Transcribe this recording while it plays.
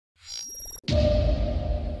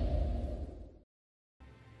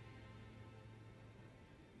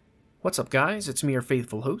What's up, guys? It's me, your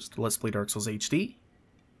faithful host, Let's Play Dark Souls HD,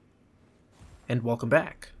 and welcome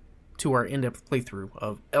back to our in-depth playthrough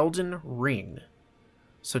of Elden Ring.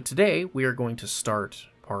 So today we are going to start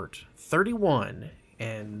part 31,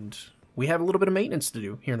 and we have a little bit of maintenance to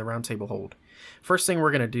do here in the Round Table Hold. First thing we're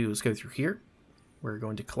going to do is go through here. We're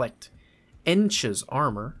going to collect Encha's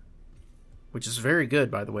armor, which is very good,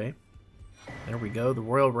 by the way. There we go. The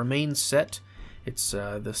Royal Remains set. It's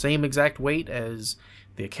the same exact weight as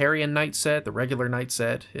the Carian Knight set, the regular Knight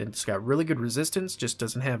set. It's got really good resistance, just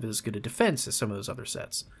doesn't have as good a defense as some of those other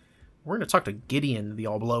sets. We're going to talk to Gideon, the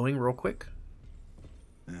All-Blowing, real quick.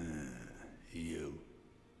 You.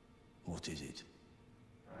 What is it?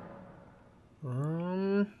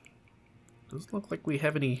 Doesn't look like we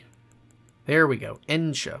have any... There we go.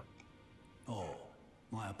 Encha. Oh,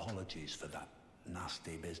 my apologies for that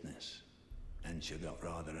nasty business. Encha got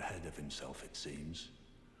rather ahead of himself, it seems.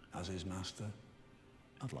 As his master,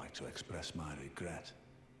 I'd like to express my regret.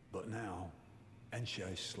 But now,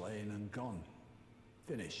 Encha is slain and gone.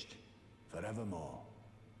 Finished. Forevermore.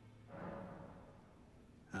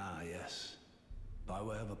 Ah, yes. By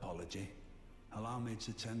way of apology, allow me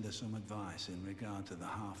to tender some advice in regard to the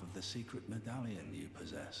half of the secret medallion you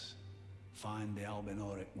possess. Find the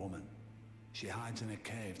albinoric woman. She hides in a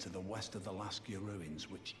cave to the west of the Laskia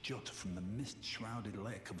ruins, which jut from the mist-shrouded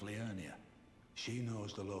lake of Liurnia. She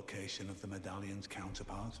knows the location of the medallion's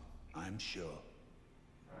counterpart, I'm sure.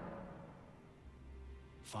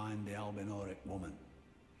 Find the albinoric woman.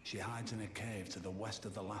 She hides in a cave to the west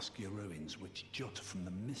of the Laskia ruins, which jut from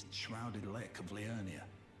the mist-shrouded lake of Liurnia.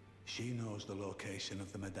 She knows the location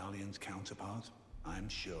of the medallion's counterpart, I'm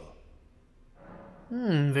sure.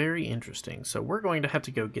 Very interesting. So we're going to have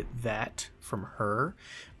to go get that from her.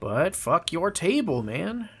 But fuck your table,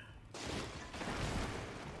 man.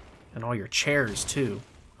 And all your chairs, too.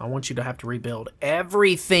 I want you to have to rebuild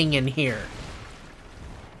everything in here.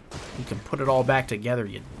 You can put it all back together,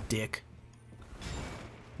 you dick.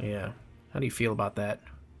 Yeah. How do you feel about that?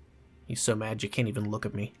 He's so mad you can't even look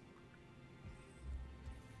at me.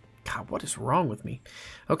 God, what is wrong with me?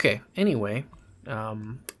 Okay, anyway.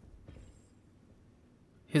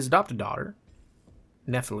 His adopted daughter,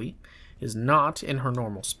 Nephili, is not in her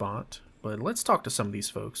normal spot. But let's talk to some of these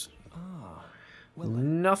folks. Well,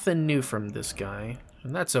 nothing new from this guy,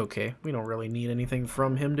 and that's okay. We don't really need anything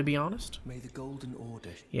from him, to be honest. May the Golden Order...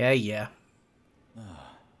 Yeah.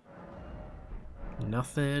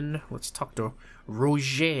 Nothing. Let's talk to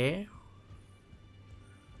Roger.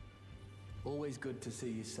 Always good to see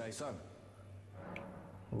you say so.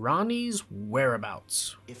 Rani's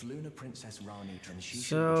whereabouts. If Luna Princess Rani trends, she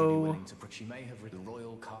So, should be willing to, she may have rid the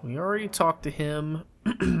royal car. We already talked to him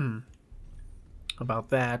about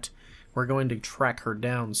that. We're going to track her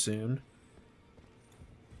down soon.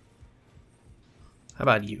 How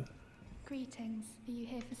about you? Greetings. Are you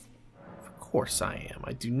here for... Of course I am.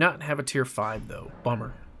 I do not have a tier 5 though.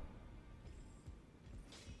 Bummer.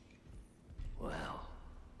 Well,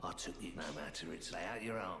 I took it no matter it's lay out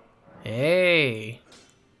your own. Hey.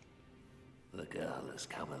 The girl has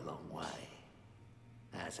come a long way.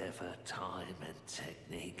 As ever, time and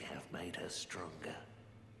technique have made her stronger.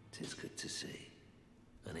 'Tis good to see.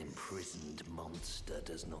 An imprisoned monster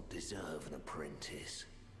does not deserve an apprentice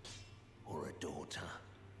or a daughter,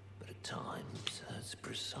 but at times that's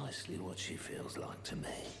precisely what she feels like to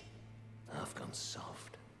me. I've gone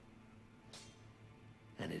soft,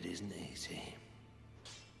 and it isn't easy.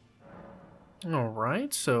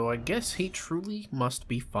 Alright, so I guess he truly must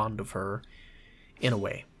be fond of her, in a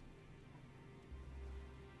way.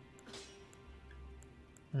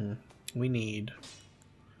 We need...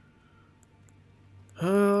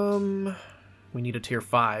 we need a tier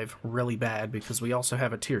 5 really bad, because we also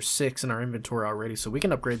have a tier 6 in our inventory already, so we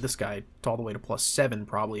can upgrade this guy to all the way to +7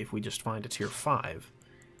 probably if we just find a tier 5.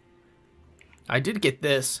 I did get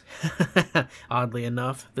this, oddly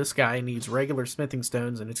enough. This guy needs regular smithing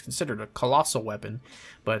stones, and it's considered a colossal weapon.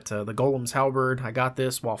 But the Golem's Halberd, I got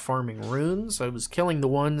this while farming runes. I was killing the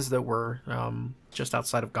ones that were just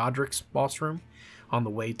outside of Godric's boss room on the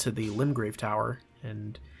way to the Limgrave Tower,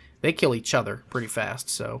 and they kill each other pretty fast,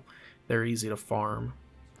 so they're easy to farm.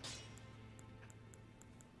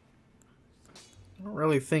 I don't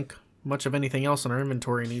really think much of anything else in our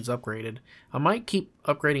inventory needs upgraded. I might keep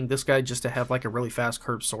upgrading this guy just to have like a really fast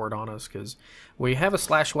curved sword on us, because we have a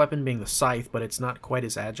slash weapon being the scythe, but it's not quite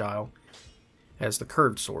as agile as the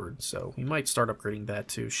curved sword, so we might start upgrading that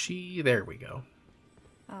too. There we go.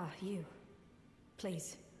 Ah, you.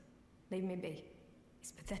 Please, leave me be.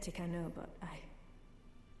 It's pathetic, I know, but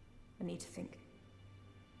I need to think.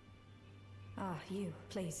 Ah, you.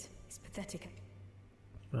 Please, it's pathetic.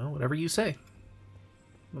 Well, whatever you say.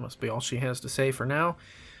 that must be all she has to say for now.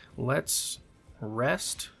 Let's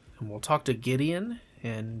rest, and we'll talk to Gideon,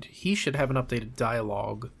 and he should have an updated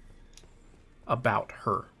dialogue about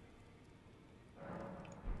her.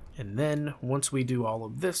 And then, once we do all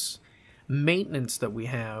of this maintenance that we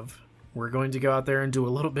have, we're going to go out there and do a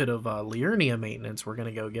little bit of Liurnia maintenance. We're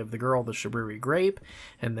going to go give the girl the Shabriri grape,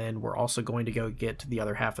 and then we're also going to go get the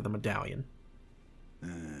other half of the medallion.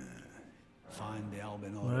 Find the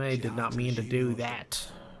Albion. I did not mean to do that.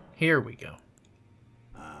 Here we go.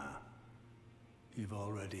 You've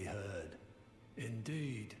already heard.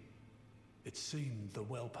 Indeed. It seemed the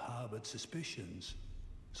whelp harbored suspicions,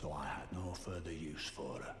 so I had no further use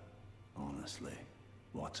for her. Honestly,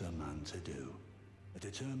 what's a man to do? A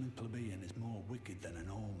determined plebeian is more wicked than an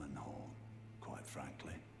omen horn, quite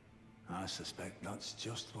frankly. I suspect that's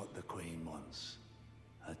just what the Queen wants.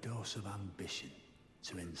 A dose of ambition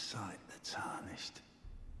to incite the tarnished.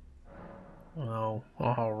 Oh,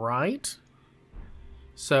 alright.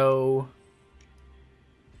 So,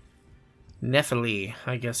 Nephili,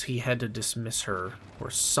 I guess he had to dismiss her, or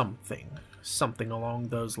something. Something along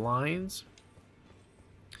those lines.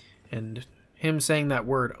 And him saying that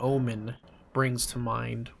word omen brings to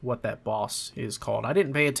mind what that boss is called. I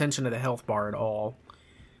didn't pay attention to the health bar at all.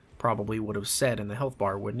 Probably would have said in the health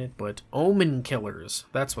bar, wouldn't it? But omen killers,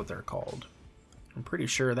 that's what they're called. I'm pretty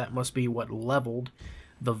sure that must be what leveled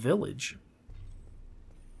the village.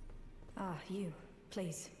 Ah, you.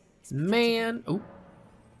 Please. Man. Oh.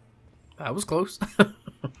 That was close.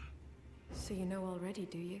 So you know already,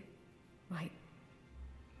 do you? Right.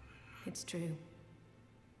 It's true.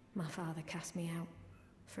 My father cast me out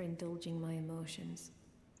for indulging my emotions,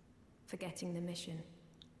 forgetting the mission,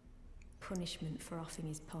 punishment for offing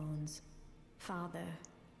his pawns.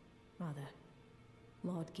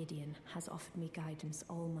 Lord Gideon has offered me guidance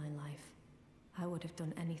all my life. I would have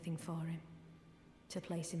done anything for him, to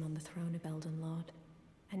place him on the throne of Elden Lord.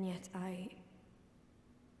 And yet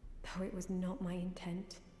though it was not my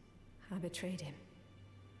intent, I betrayed him.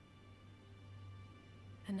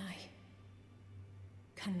 And I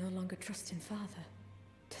can no longer trust in Father.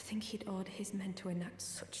 To think he'd order his men to enact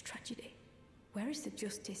such tragedy. Where is the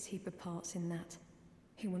justice he purports in that?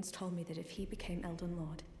 He once told me that if he became Elden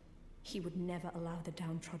Lord, he would never allow the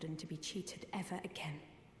downtrodden to be cheated ever again.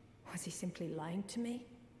 Was he simply lying to me?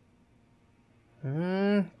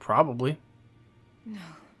 Probably.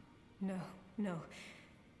 No.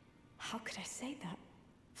 How could I say that?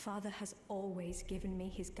 Father has always given me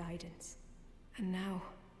his guidance. And now,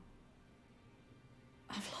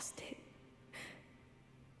 I've lost it.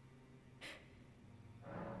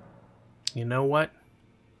 You know what?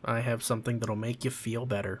 I have something that'll make you feel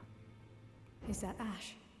better. Is that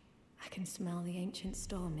ash? I can smell the ancient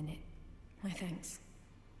storm in it. My thanks.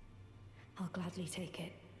 I'll gladly take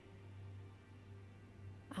it.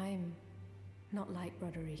 I'm not like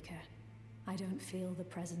Broderica. I don't feel the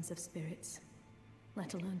presence of spirits,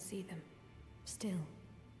 let alone see them. Still,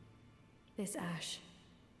 this ash,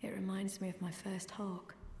 it reminds me of my first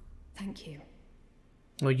hawk. Thank you.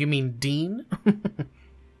 Oh, you mean Dean?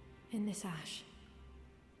 In this ash,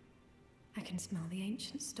 I can smell the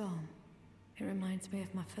ancient storm. It reminds me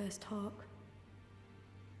of my first hawk.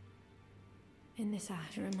 In this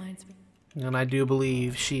ash, it reminds me... And I do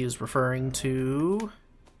believe she is referring to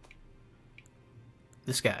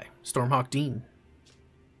this guy, Stormhawk Dean.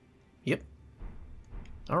 Yep.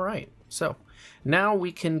 Alright, so now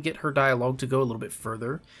we can get her dialogue to go a little bit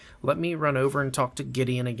further. Let me run over and talk to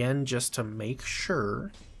Gideon again just to make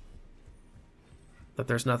sure that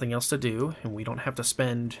there's nothing else to do and we don't have to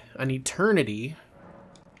spend an eternity,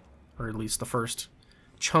 or at least the first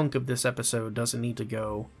chunk of this episode doesn't need to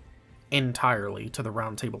go entirely to the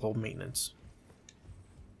round table hold maintenance.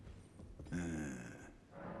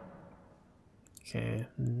 Okay,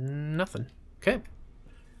 nothing. Okay,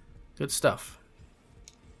 good stuff.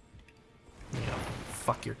 Yeah,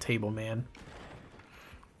 fuck your table, man.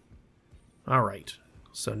 Alright,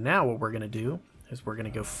 so now what we're gonna do is we're gonna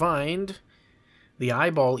go find the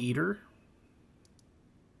eyeball eater.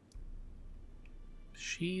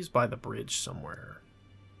 She's by the bridge somewhere.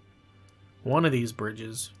 One of these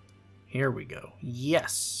bridges. Here we go.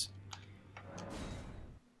 Yes!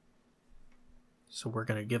 So we're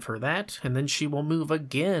going to give her that, and then she will move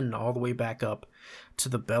again all the way back up to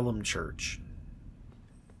the Bellum Church.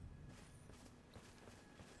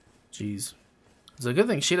 Jeez. It's a good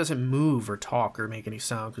thing she doesn't move or talk or make any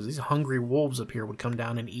sound, because these hungry wolves up here would come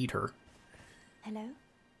down and eat her. Hello?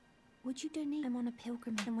 Would you donate? I'm on a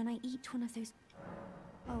pilgrimage, and when I eat one of those...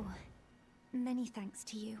 Oh, many thanks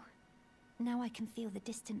to you. Now I can feel the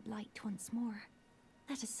distant light once more.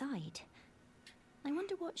 That aside, I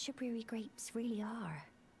wonder what Shabriri grapes really are.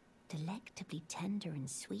 delectably tender and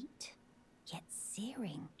sweet, yet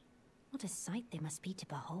searing. What a sight they must be to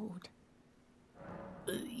behold.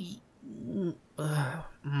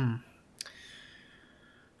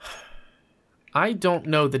 I don't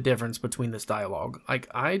know the difference between this dialogue. Like,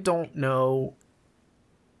 I don't know...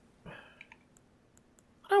 I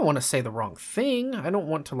don't want to say the wrong thing. I don't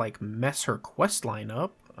want to, like, mess her quest line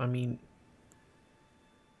up. I mean...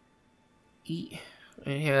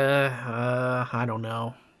 I don't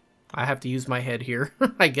know. I have to use my head here,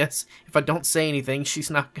 I guess. If I don't say anything, she's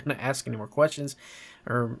not going to ask any more questions.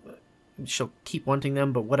 Or she'll keep wanting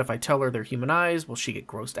them, but what if I tell her they're human eyes? Will she get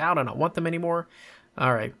grossed out and not want them anymore?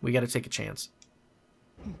 Alright, we gotta take a chance.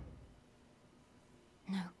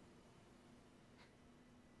 No.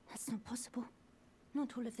 That's not possible.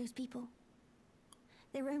 Not all of those people.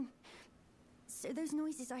 Their own... So those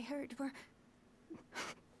noises I heard were...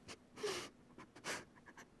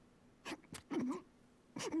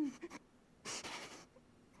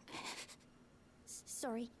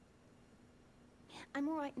 Sorry. I'm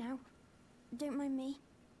alright now. Don't mind me.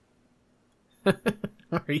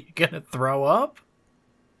 Are you gonna throw up?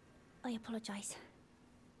 I apologize.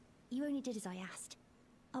 You only did as I asked.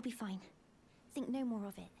 I'll be fine. Think no more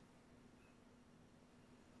of it.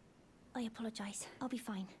 I apologize. I'll be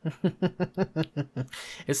fine.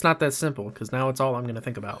 It's not that simple, because now it's all I'm gonna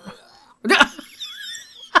think about.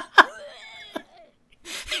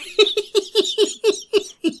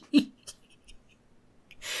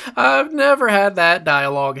 I've never had that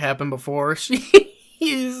dialogue happen before. She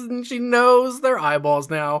knows their eyeballs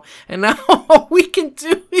now, and now all we can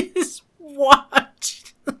do is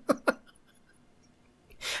watch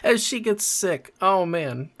as she gets sick. Oh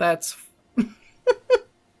man, that's...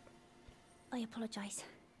 I apologize.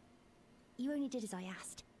 You only did as I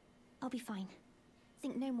asked. I'll be fine.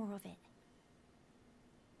 Think no more of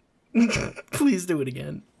it. Please do it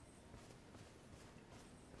again.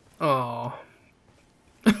 Oh.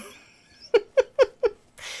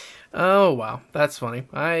 Oh, wow. That's funny.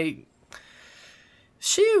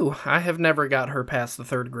 Shoo! I have never got her past the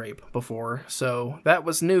third grape before, so that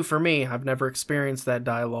was new for me. I've never experienced that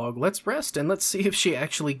dialogue. Let's rest and let's see if she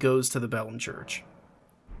actually goes to the Bellum Church.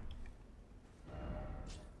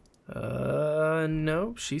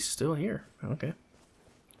 No, she's still here. Okay.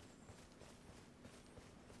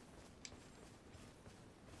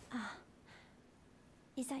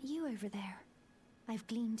 Is that you over there? I've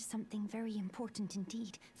gleaned something very important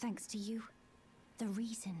indeed, thanks to you. The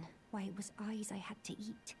reason why it was eyes I had to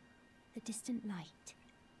eat. The distant light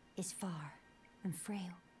is far and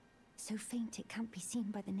frail, so faint it can't be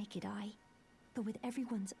seen by the naked eye. But with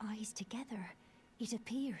everyone's eyes together, it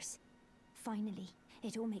appears. Finally,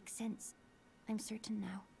 it all makes sense. I'm certain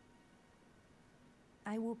now.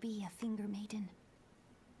 I will be a finger maiden.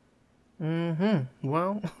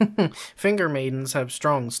 Well, finger maidens have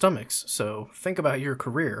strong stomachs, so think about your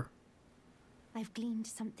career. I've gleaned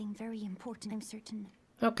something very important, I'm certain.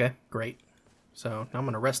 Okay, great. So, now I'm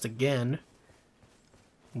gonna rest again.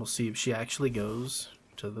 We'll see if she actually goes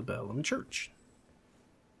to the Bellum Church.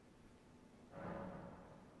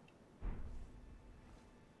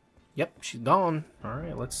 Yep, she's gone.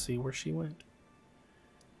 Alright, let's see where she went.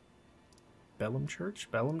 Bellum Church?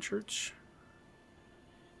 Bellum Church?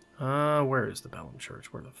 Where is the Bellum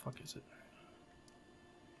Church? Where the fuck is it?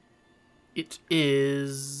 It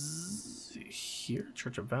is... here?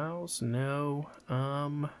 Church of Vows? No.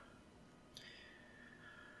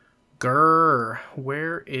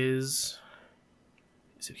 Where is...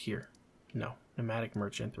 Is it here? No. Nomadic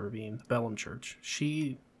Merchant, the Ravine. The Bellum Church.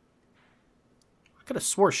 I could have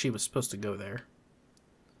swore she was supposed to go there.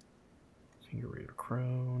 Finger Raider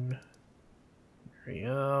Crone.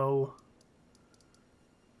 Mariel.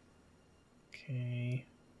 Okay.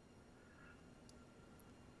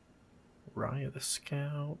 Raya the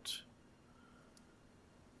Scout.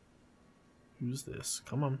 Who's this?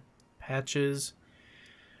 Come on. Patches.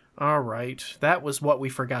 Alright. That was what we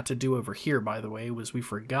forgot to do over here, by the way, was we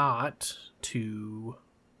forgot to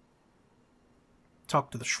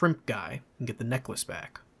talk to the shrimp guy and get the necklace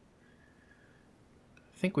back.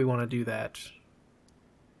 I think we want to do that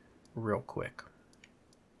real quick.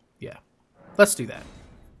 Yeah. Let's do that.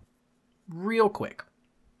 Real quick.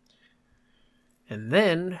 And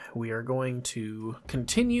then we are going to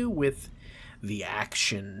continue with the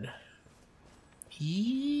action.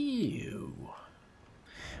 Ew.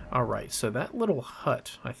 Alright, so that little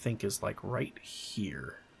hut, I think, is like right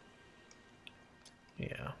here.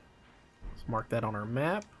 Yeah. Let's mark that on our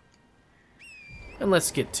map. And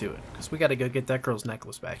let's get to it, because we got to go get that girl's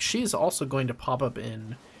necklace back. She's also going to pop up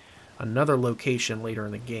in another location later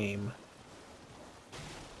in the game.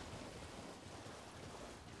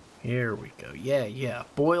 Here we go. Yeah, yeah.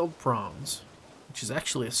 Boiled prawns, which is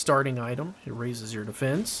actually a starting item. It raises your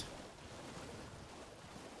defense.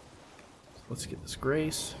 Let's get this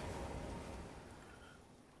grace.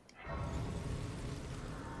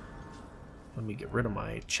 Let me get rid of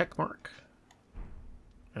my check mark.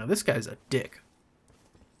 Now this guy's a dick.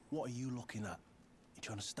 What are you looking at? You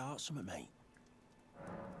trying to start something, mate?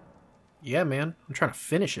 Yeah, man. I'm trying to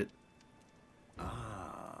finish it.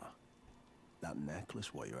 Ah. That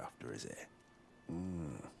necklace what you're after, is it?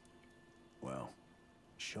 Well,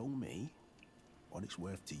 show me what it's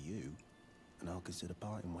worth to you, and I'll consider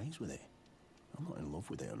parting ways with it. I'm not in love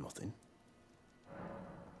with it or nothing.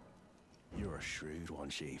 You're a shrewd one,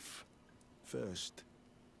 Chief. First,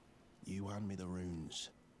 you hand me the runes.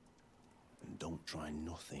 And don't try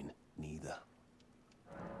nothing, neither.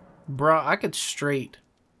 Bruh, I could straight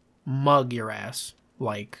mug your ass.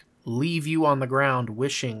 Like, leave you on the ground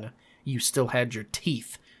wishing you still had your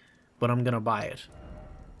teeth. But I'm gonna buy it.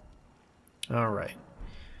 Alright.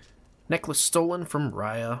 Necklace stolen from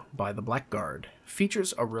Raya by the Blackguard.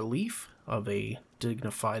 Features a relief of a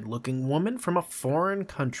dignified-looking woman from a foreign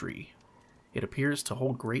country. It appears to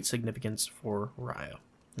hold great significance for Raya.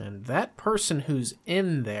 And that person who's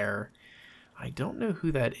in there, I don't know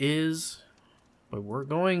who that is, but we're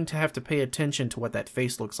going to have to pay attention to what that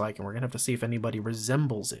face looks like, and we're going to have to see if anybody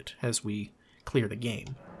resembles it as we clear the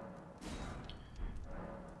game.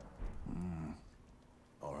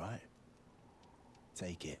 Alright.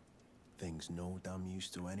 Take it. Thing's no damn use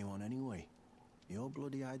to anyone anyway. Your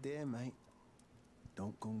bloody idea, mate.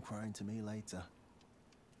 Don't come crying to me later.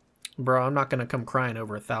 Bro, I'm not going to come crying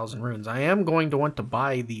over 1,000 runes. I am going to want to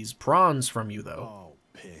buy these prawns from you, though. Oh,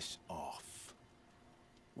 piss off.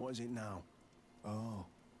 What is it now? Oh,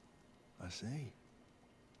 I see.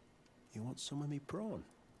 You want some of me prawn?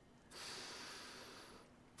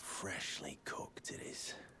 Freshly cooked it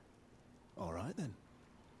is. All right then.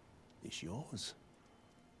 It's yours.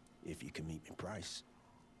 If you can meet me price,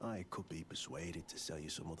 I could be persuaded to sell you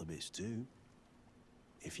some other bits too.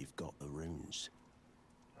 If you've got the runes.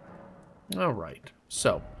 Alright,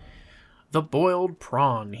 so the boiled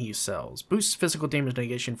prawn he sells. Boosts physical damage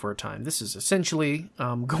negation for a time. This is essentially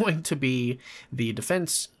going to be the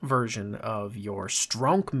defense version of your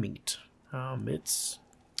strong meat. It's,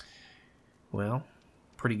 well,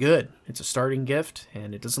 pretty good. It's a starting gift,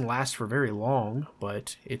 and it doesn't last for very long,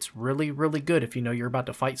 but it's really, really good if you know you're about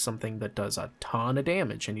to fight something that does a ton of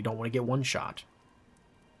damage and you don't want to get one shot.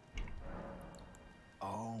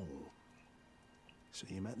 Oh. So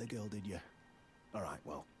you met the girl, did you? Alright,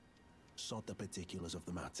 well, sod the particulars of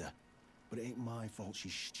the matter. But it ain't my fault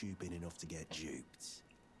she's stupid enough to get duped,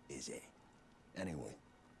 is it? Anyway,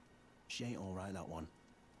 she ain't alright, that one.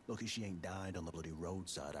 Lucky she ain't died on the bloody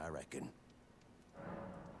roadside, I reckon.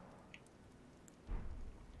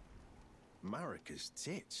 Marika's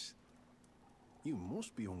tits. You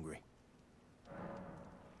must be hungry.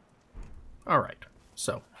 Alright,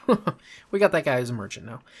 so we got that guy as a merchant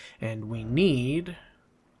now. And we need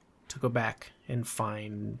to go back and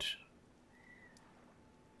find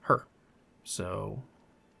her. So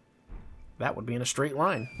that would be in a straight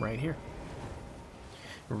line right here.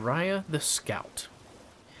 Raya the Scout.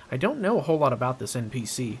 I don't know a whole lot about this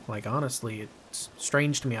NPC. Like, honestly, it's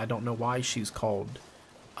strange to me. I don't know why she's called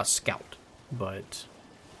a scout, but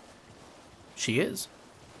she is.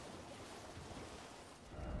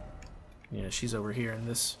 Yeah, she's over here in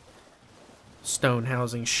this stone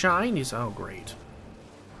housing. Shinies. Oh, great.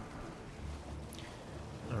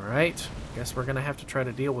 Alright. Guess we're going to have to try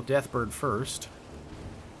to deal with Deathbird first.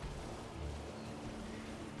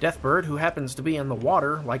 Deathbird, who happens to be in the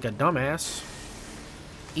water like a dumbass.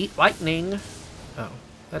 Eat lightning. Oh,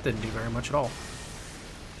 that didn't do very much at all.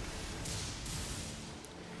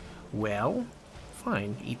 Well,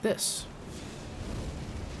 fine. Eat this.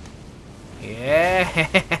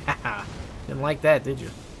 Yeah! Didn't like that, did you?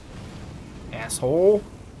 Asshole.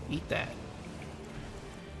 Eat that.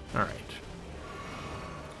 Alright.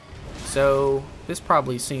 So, this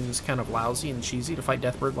probably seems kind of lousy and cheesy to fight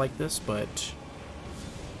Deathbird like this, but...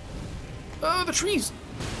 Oh, the trees!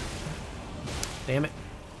 Damn it.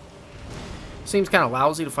 Seems kind of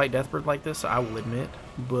lousy to fight Deathbird like this, I will admit,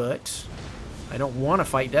 but I don't want to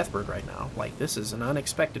fight Deathbird right now. Like, this is an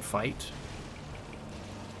unexpected fight.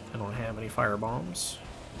 I don't have any fire bombs.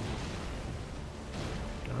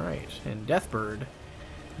 Alright, and Deathbird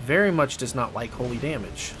very much does not like holy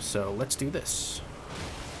damage, so let's do this.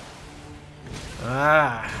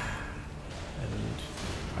 Ah. And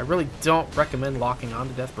I really don't recommend locking on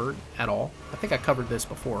to Deathbird at all. I think I covered this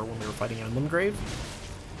before when we were fighting on Limgrave.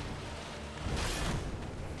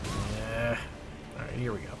 Yeah. Alright,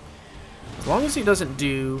 here we go. As long as he doesn't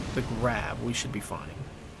do the grab, we should be fine.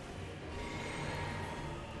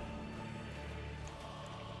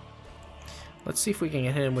 Let's see if we can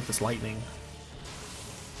hit him with this lightning.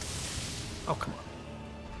 Oh, come on.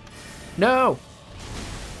 No!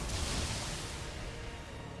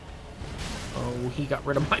 Oh, he got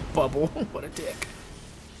rid of my bubble. What a dick.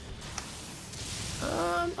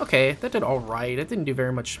 Okay, that did alright. It didn't do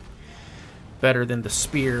very much better than the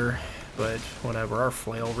spear, but whatever. Our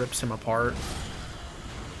flail rips him apart.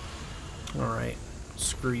 Alright.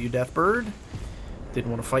 Screw you, Deathbird. Didn't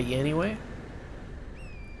want to fight you anyway.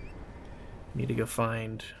 Need to go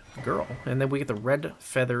find the girl. And then we get the red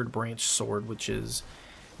feathered branch sword, which is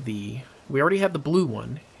the... We already have the blue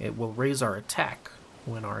one. It will raise our attack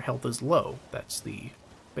when our health is low. That's the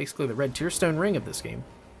basically the red tearstone ring of this game.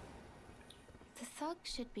 The thug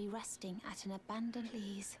should be resting at an abandoned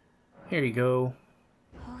lease. Here you go.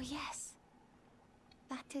 Oh yes.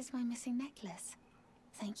 That is my missing necklace.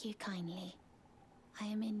 Thank you kindly. I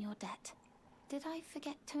am in your debt. Did I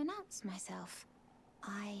forget to announce myself?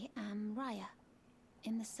 I am Raya,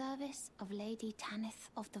 in the service of Lady Tanith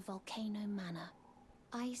of the Volcano Manor.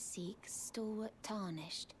 I seek stalwart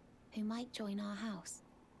tarnished, who might join our house.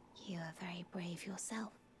 You are very brave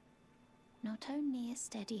yourself. Not only a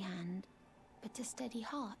steady hand, but a steady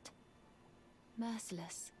heart.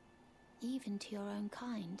 Merciless, even to your own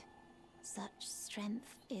kind. Such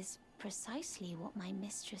strength is precisely what my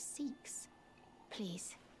mistress seeks.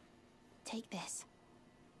 Please, take this.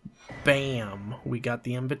 Bam! We got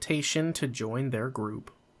the invitation to join their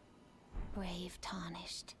group. Brave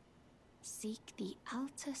tarnished. Seek the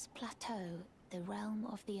Altus Plateau, the realm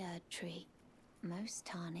of the Erd Tree. Most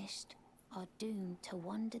tarnished are doomed to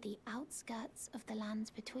wander the outskirts of the lands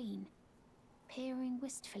between, peering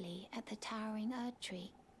wistfully at the towering Erd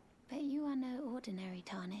Tree. But you are no ordinary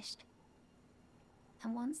tarnished.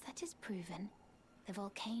 And once that is proven, the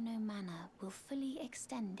Volcano Manor will fully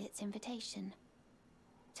extend its invitation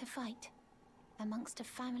to fight amongst a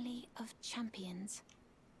family of champions.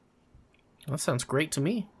 That sounds great to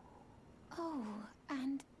me. Oh,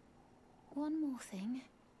 and one more thing.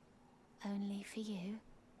 Only for you,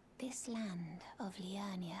 this land of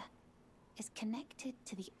Liurnia is connected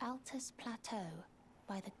to the Altus Plateau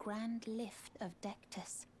by the Grand Lift of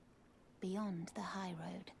Dectus, beyond the high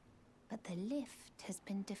road. But the lift has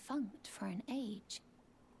been defunct for an age,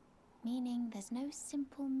 meaning there's no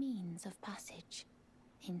simple means of passage.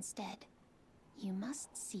 Instead, you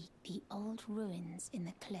must seek the old ruins in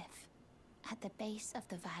the cliff. At the base of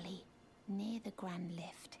the valley, near the Grand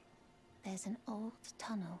Lift, there's an old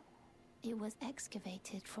tunnel. It was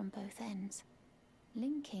excavated from both ends,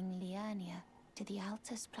 linking Liurnia to the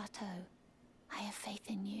Altus Plateau. I have faith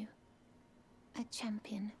in you. A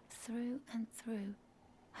champion through and through.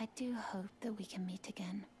 I do hope that we can meet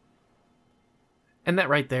again. And that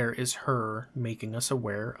right there is her making us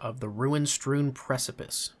aware of the ruin-strewn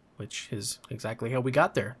precipice, which is exactly how we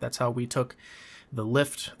got there. That's how we took the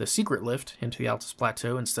lift, the secret lift, into the Altus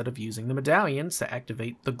Plateau instead of using the medallions to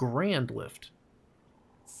activate the Grand Lift.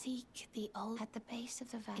 Seek the old at the base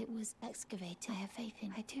of the valley. It was excavated. I have faith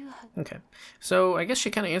in. I do hope. Okay, so I guess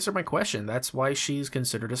she kind of answered my question. That's why she's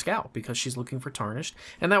considered a scout, because she's looking for Tarnished.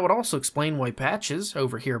 And that would also explain why Patches,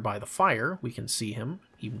 over here by the fire, we can see him,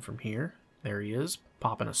 even from here. There he is,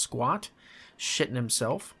 popping a squat, shitting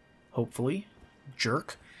himself, hopefully.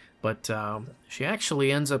 Jerk. But she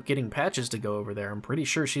actually ends up getting Patches to go over there. I'm pretty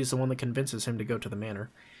sure she's the one that convinces him to go to the manor.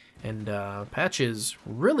 And Patches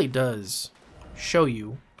really does show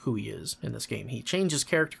you who he is in this game. He changes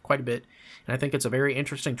character quite a bit, and I think it's a very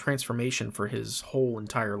interesting transformation for his whole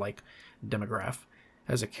entire, like, demograph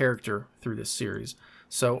as a character through this series.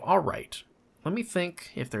 So, alright. Let me think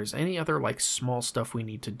if there's any other, like, small stuff we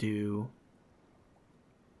need to do.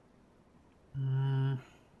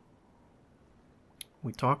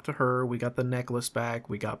 We talked to her, we got the necklace back,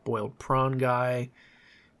 we got boiled prawn guy.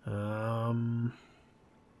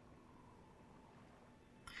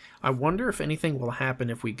 I wonder if anything will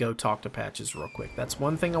happen if we go talk to Patches real quick. That's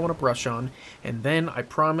one thing I want to brush on, and then I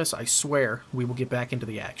promise, I swear, we will get back into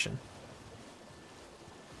the action.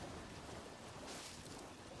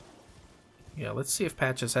 Yeah, let's see if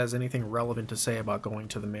Patches has anything relevant to say about going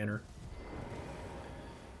to the manor.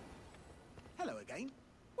 Hello again.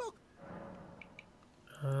 Well,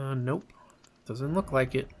 nope. Doesn't look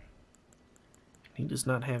like it. He does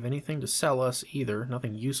not have anything to sell us either.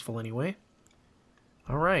 Nothing useful anyway.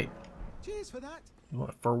 Alright. cheers for that.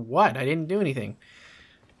 For what? I didn't do anything.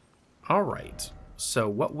 Alright. So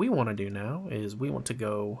what we want to do now is we want to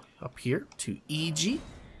go up here to EG.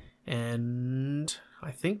 And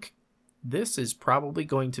I think this is probably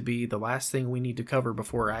going to be the last thing we need to cover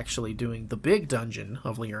before actually doing the big dungeon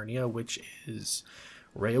of Liurnia, which is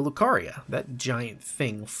Raya Lucaria, that giant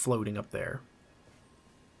thing floating up there.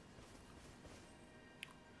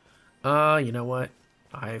 You know what?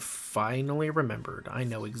 I finally remembered. I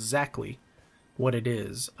know exactly what it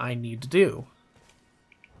is I need to do.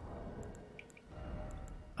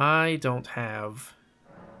 I don't have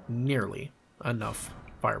nearly enough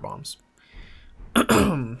firebombs.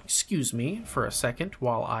 Excuse me for a second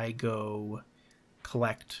while I go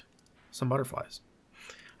collect some butterflies.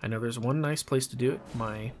 I know there's one nice place to do it.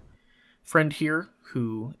 My friend here,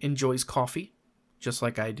 who enjoys coffee, just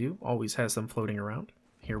like I do, always has them floating around.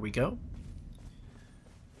 Here we go.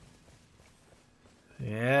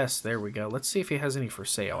 Yes, there we go. Let's see if he has any for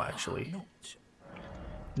sale, actually.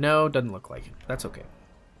 No, doesn't look like it. That's okay.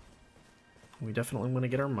 We definitely want to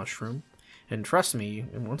get our mushroom. And trust me,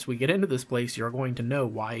 once we get into this place, you're going to know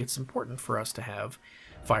why it's important for us to have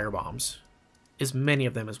firebombs. As many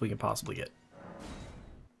of them as we can possibly get.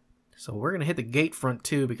 So we're going to hit the gate front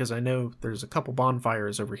too, because I know there's a couple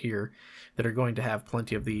bonfires over here that are going to have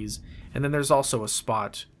plenty of these. And then there's also a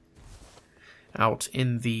spot out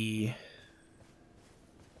in the...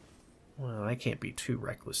 Well, I can't be too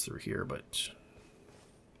reckless through here, but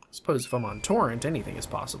I suppose if I'm on torrent, anything is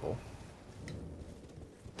possible.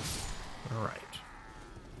 Alright.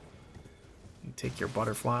 You take your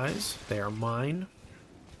butterflies. They are mine.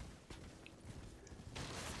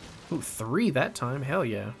 Ooh, 3 that time. Hell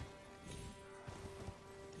yeah.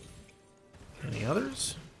 Any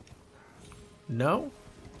others? No?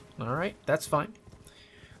 Alright, that's fine.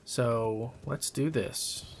 So, let's do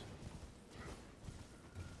this.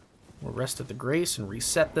 We'll rest at the Grace and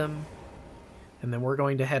reset them. And then we're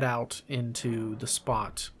going to head out into the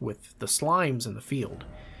spot with the slimes in the field.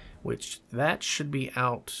 Which, that should be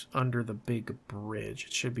out under the big bridge.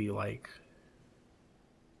 It should be like...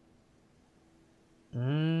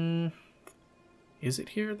 Is it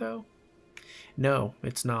here, though? No,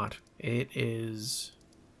 it's not. It is...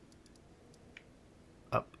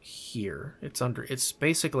 up here. It's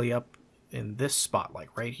basically up in this spot,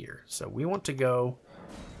 like right here. So we want to go...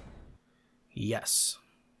 Yes.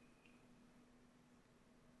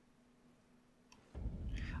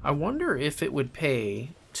 I wonder if it would pay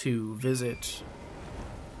to visit...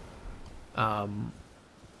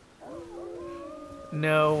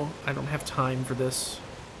 No, I don't have time for this.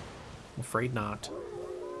 I'm afraid not.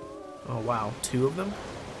 Oh wow, 2 of them?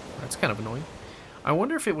 That's kind of annoying. I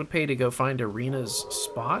wonder if it would pay to go find Irina's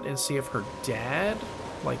spot and see if her dad,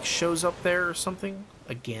 like, shows up there or something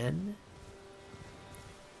again.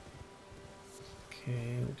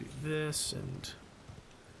 Okay, we'll do this, and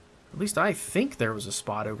at least I think there was a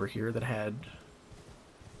spot over here that had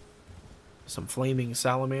some flaming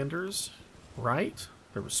salamanders, right?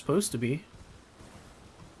 There was supposed to be.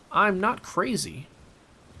 I'm not crazy.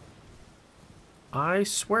 I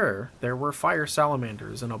swear there were fire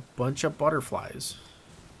salamanders and a bunch of butterflies.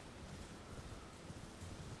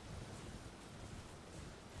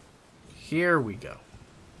 Here we go.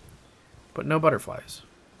 But no butterflies.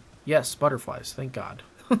 Yes, butterflies, thank God.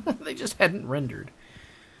 They just hadn't rendered.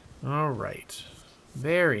 Alright.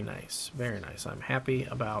 Very nice, very nice. I'm happy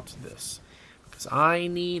about this. Because I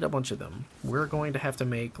need a bunch of them. We're going to have to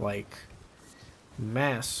make, like,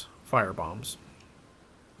 mass firebombs.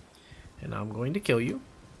 And I'm going to kill you.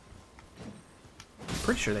 I'm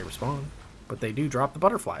pretty sure they respawn. But they do drop the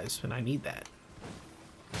butterflies, and I need that.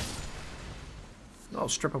 Oh,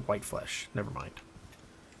 strip of white flesh. Never mind.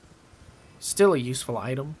 Still a useful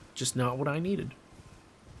item, just not what I needed.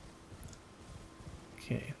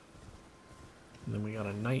 Okay. And then we got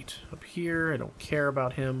a knight up here. I don't care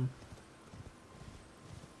about him.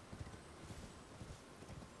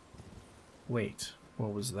 Wait,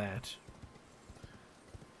 what was that?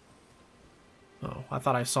 Oh, I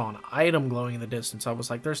thought I saw an item glowing in the distance. I was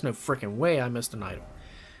like, there's no frickin' way I missed an item.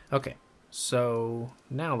 Okay, so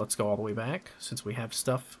now let's go all the way back, since we have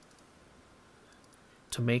stuff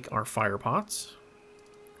to make our fire pots,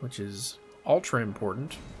 which is ultra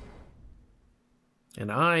important.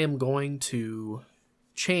 And I am going to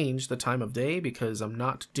change the time of day because I'm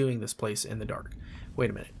not doing this place in the dark. Wait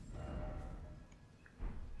a minute.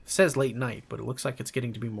 It says late night, but it looks like it's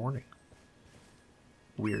getting to be morning.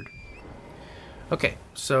 Weird. Okay,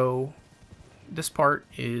 so this part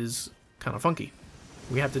is kind of funky.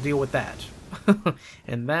 We have to deal with that.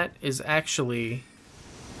 And that is actually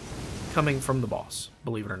coming from the boss,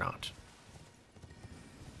 believe it or not.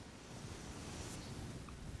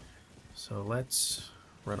 So let's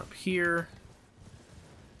run up here.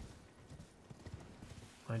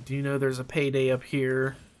 I do know there's a payday up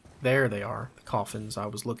here. There they are, the coffins I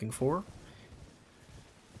was looking for.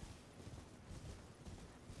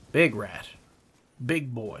 Big rat.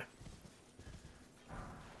 Big boy.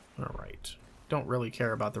 Alright. Don't really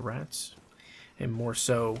care about the rats. I'm more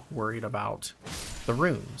so worried about the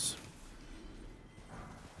runes.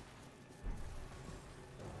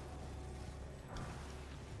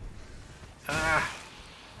 Ah!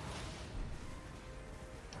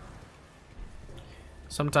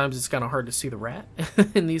 Sometimes it's kind of hard to see the rat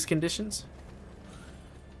in these conditions.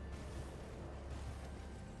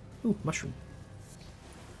 Ooh, mushroom.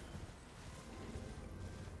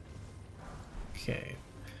 Okay,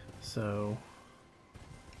 so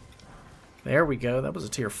there we go. That was a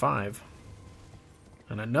tier 5.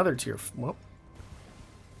 And another tier... Well,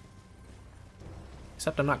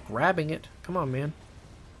 except I'm not grabbing it. Come on, man.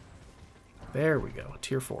 There we go.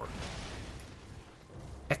 Tier 4.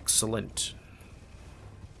 Excellent.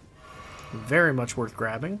 Very much worth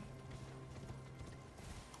grabbing.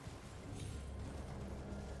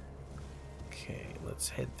 Okay, let's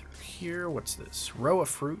head through here. What's this? Row of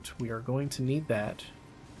fruit. We are going to need that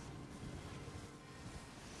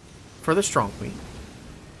for the strong meat.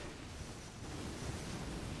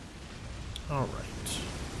 Alright.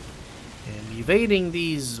 And evading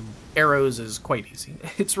these arrows is quite easy.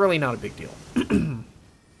 It's really not a big deal.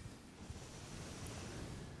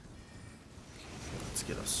 Let's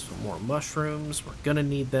get us some more mushrooms. We're gonna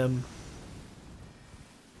need them.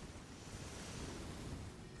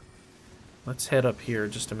 Let's head up here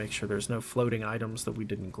just to make sure there's no floating items that we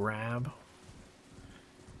didn't grab.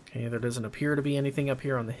 Okay, there doesn't appear to be anything up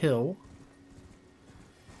here on the hill.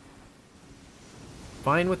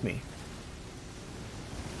 Fine with me.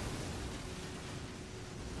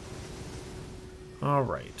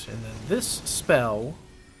 Alright, and then this spell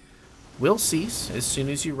will cease as soon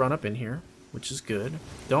as you run up in here, which is good.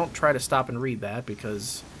 Don't try to stop and read that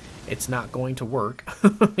because it's not going to work.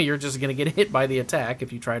 You're just going to get hit by the attack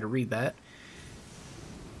if you try to read that.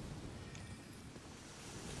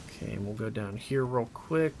 Okay, and we'll go down here real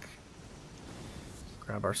quick.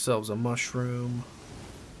 Grab ourselves a mushroom.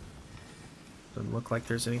 Doesn't look like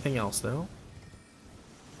there's anything else, though.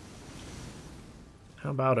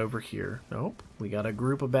 How about over here? Nope. We got a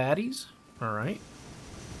group of baddies. Alright.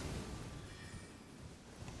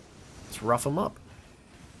 Let's rough them up.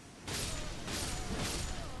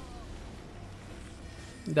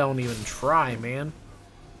 Don't even try, man.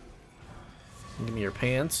 Give me your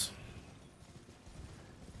pants.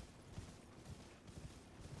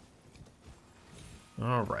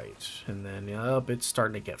 Alright. And then, yup, it's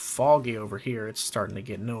starting to get foggy over here. It's starting to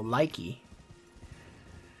get no likey.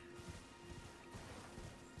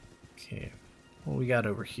 Okay, what we got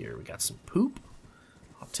over here? We got some poop.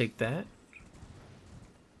 I'll take that.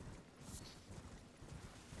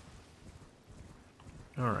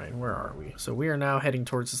 Alright, where are we? So we are now heading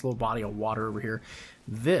towards this little body of water over here.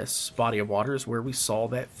 This body of water is where we saw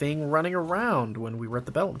that thing running around when we were at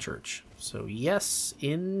the Bellum Church. So yes,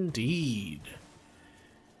 indeed.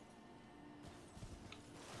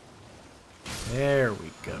 There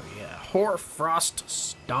we go, yeah. Hoarfrost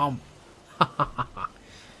Stomp.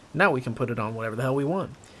 Now we can put it on whatever the hell we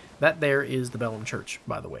want. That there is the Bellum Church,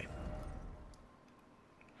 by the way.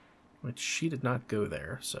 Which she did not go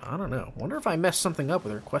there, so I don't know. Wonder if I messed something up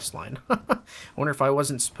with her questline. Wonder if I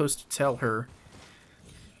wasn't supposed to tell her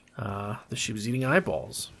that she was eating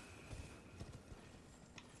eyeballs.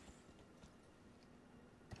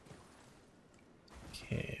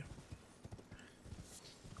 Okay.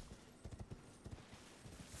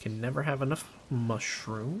 Can never have enough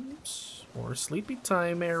mushrooms. Or sleepy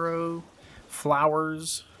time arrow.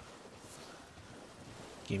 Flowers.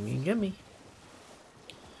 Gimme, gimme.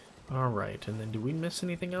 Alright, and then do we miss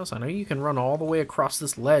anything else? I know you can run all the way across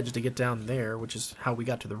this ledge to get down there, which is how we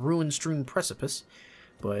got to the ruin-strewn precipice.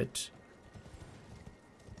 But...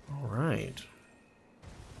 alright.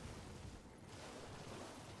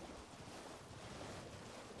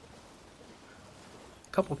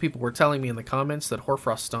 A couple of people were telling me in the comments that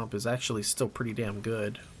Hoarfrost Stomp is actually still pretty damn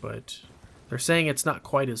good, but they're saying it's not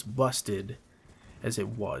quite as busted as it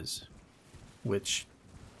was. Which,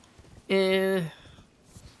 you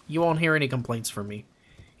won't hear any complaints from me.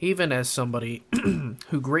 Even as somebody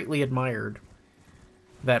who greatly admired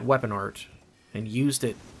that weapon art and used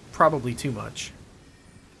it probably too much,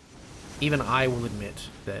 even I will admit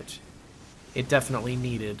that it definitely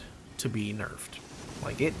needed to be nerfed.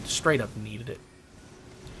 Like, it straight up needed it.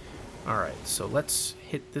 Alright, so let's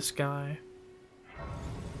hit this guy.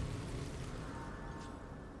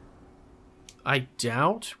 I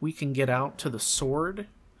doubt we can get out to the sword.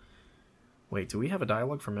 Wait, do we have a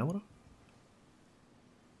dialogue from Melina?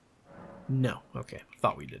 No. Okay,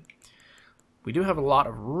 thought we did. We do have a lot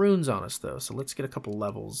of runes on us, though, so let's get a couple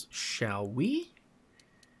levels, shall we?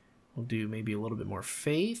 We'll do maybe a little bit more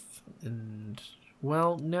faith, and...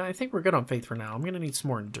 Well, no, I think we're good on faith for now. I'm going to need some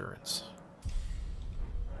more endurance.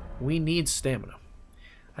 We need stamina.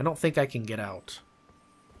 I don't think I can get out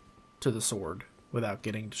to the sword without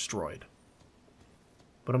getting destroyed.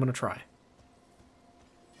 But I'm going to try.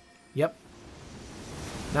 Yep.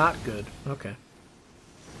 Not good. Okay.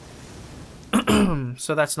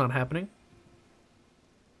 So that's not happening.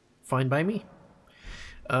 Fine by me.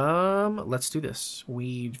 Let's do this.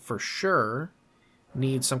 We for sure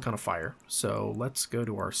need some kind of fire. So let's go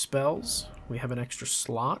to our spells. We have an extra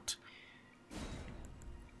slot.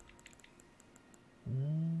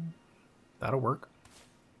 That'll work.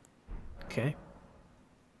 Okay.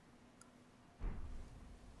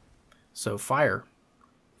 So fire.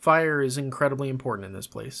 Fire is incredibly important in this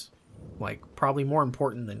place. Like, probably more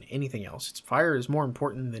important than anything else. Fire is more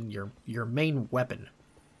important than your main weapon.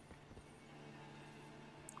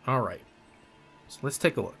 Alright. So let's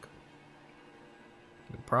take a look.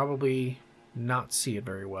 You can probably not see it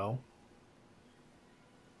very well.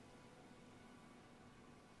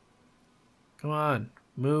 Come on.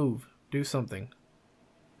 Move. Do something.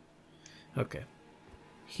 Okay.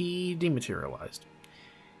 He dematerialized.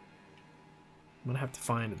 I'm going to have to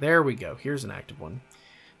find... There we go. Here's an active one.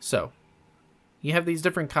 So, you have these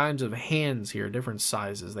different kinds of hands here, different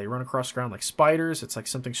sizes. They run across the ground like spiders. It's like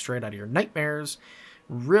something straight out of your nightmares.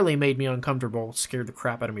 Really made me uncomfortable. Scared the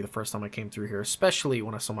crap out of me the first time I came through here, especially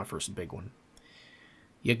when I saw my first big one.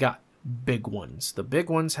 You got big ones. The big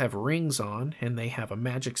ones have rings on, and they have a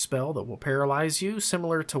magic spell that will paralyze you,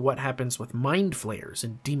 similar to what happens with Mind Flayers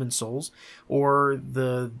in Demon Souls, or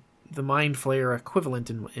the Mind Flayer equivalent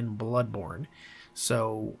in Bloodborne.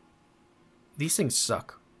 So, these things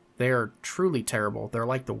suck. They are truly terrible. They're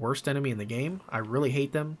like the worst enemy in the game. I really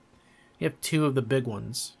hate them. You have two of the big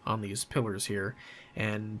ones on these pillars here,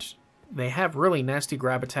 and they have really nasty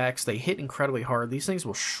grab attacks. They hit incredibly hard. These things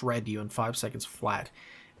will shred you in 5 seconds flat.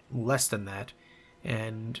 Less than that.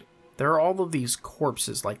 And there are all of these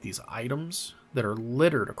corpses, like these items, that are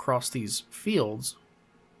littered across these fields,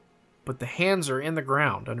 but the hands are in the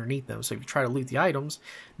ground underneath them. So if you try to loot the items,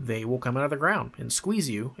 they will come out of the ground and squeeze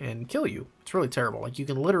you and kill you. It's really terrible. Like, you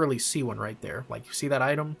can literally see one right there. Like, you see that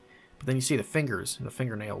item, but then you see the fingers and the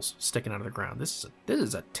fingernails sticking out of the ground. This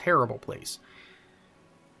is a terrible place.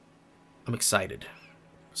 I'm excited.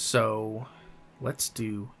 So let's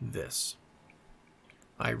do this.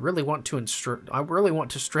 I really want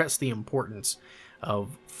to stress the importance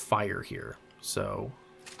of fire here. So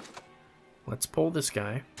let's pull this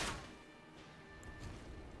guy.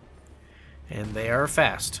 And they are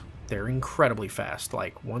fast. They're incredibly fast.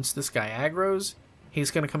 Like, once this guy aggroes,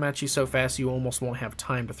 he's going to come at you so fast you almost won't have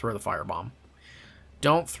time to throw the firebomb.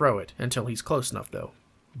 Don't throw it until he's close enough, though.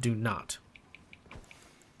 Do not.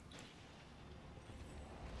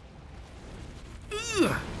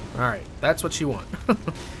 Alright, that's what you want.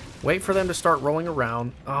 Wait for them to start rolling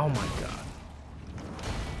around. Oh my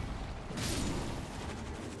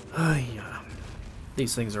god.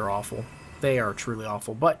 These things are awful. They are truly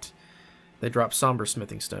awful, but they drop somber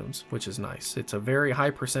smithing stones, which is nice. It's a very high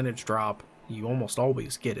percentage drop. You almost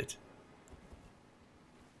always get it.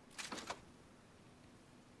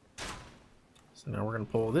 So now we're going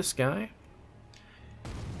to pull this guy.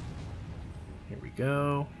 Here we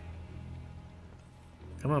go.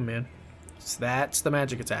 Come on, man. That's the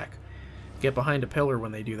magic attack. Get behind a pillar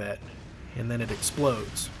when they do that, and then it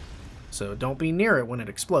explodes. So don't be near it when it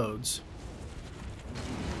explodes.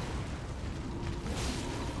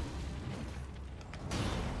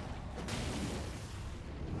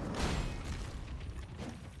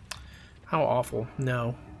 How awful.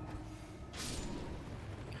 No.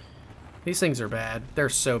 These things are bad. They're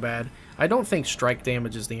so bad. I don't think strike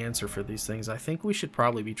damage is the answer for these things. I think we should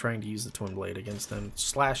probably be trying to use the Twin Blade against them.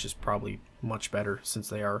 Slash is probably much better since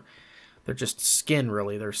they're just skin,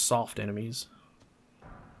 really. They're soft enemies.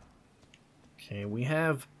 Okay, we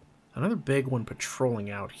have another big one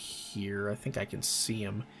patrolling out here. I think I can see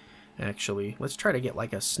him, actually. Let's try to get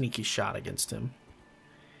like a sneaky shot against him.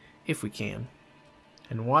 If we can.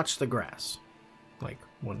 And watch the grass. Like,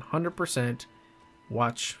 100%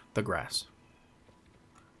 watch the grass.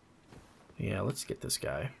 Yeah, let's get this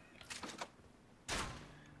guy.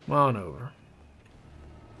 Come on over.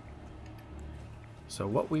 So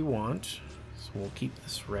what we want is we'll keep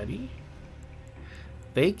this ready.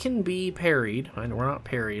 They can be parried. I know we're not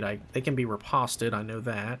parried. They can be riposted. I know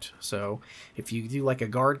that. So if you do like a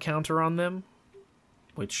guard counter on them,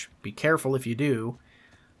 which be careful if you do,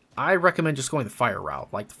 I recommend just going the fire route.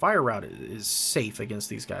 Like, the fire route is safe against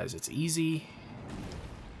these guys. It's easy.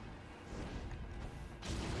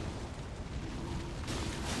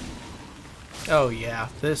 Oh, yeah.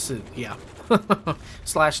 This is... yeah.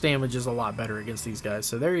 Slash damage is a lot better against these guys.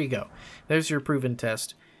 So there you go. There's your proven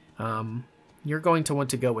test. You're going to want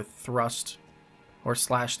to go with thrust or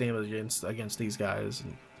slash damage against these guys.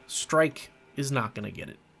 And strike is not going to get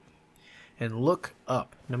it. And look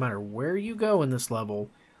up. No matter where you go in this level,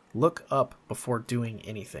 look up before doing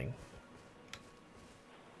anything.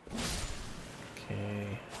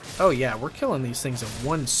 Okay. Oh yeah, we're killing these things in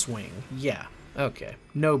one swing. Yeah. Okay.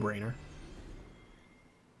 No brainer.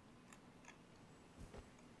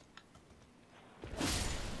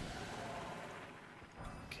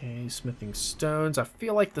 Okay, smithing stones. I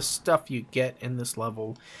feel like the stuff you get in this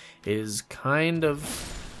level is kind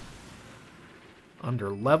of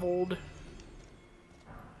under-leveled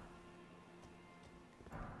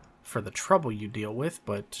for the trouble you deal with,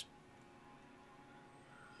 but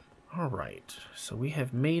alright. So we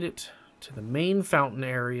have made it to the main fountain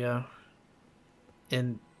area,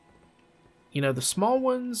 and you know, the small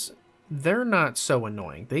ones, they're not so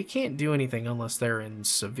annoying. They can't do anything unless they're in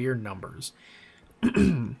severe numbers.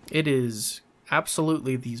 It is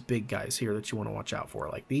absolutely these big guys here that you want to watch out for.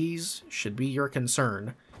 Like, these should be your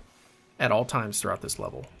concern at all times throughout this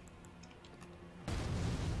level.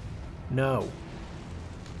 No.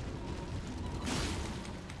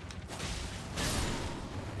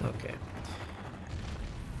 Okay.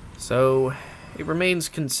 So, it remains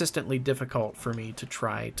consistently difficult for me to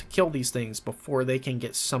try to kill these things before they can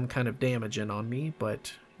get some kind of damage in on me,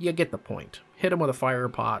 but you get the point. Hit them with a fire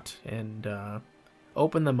pot and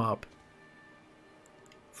open them up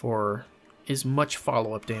for as much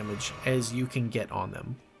follow-up damage as you can get on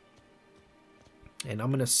them. And I'm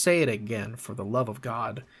going to say it again, for the love of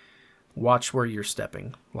God, watch where you're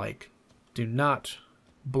stepping. Like, do not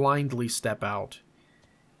blindly step out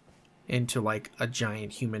into like a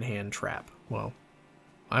giant human hand trap. Well,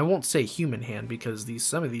 I won't say human hand because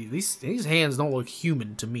some of these hands don't look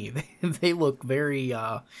human to me. They look very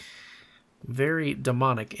very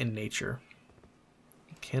demonic in nature.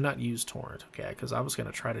 You cannot use torrent. Okay, because I was going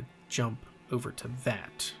to try to jump over to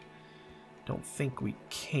that. Don't think we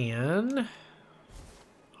can.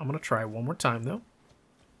 I'm going to try one more time though.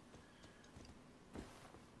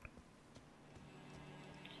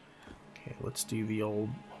 Okay, let's do the old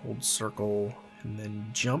hold circle and then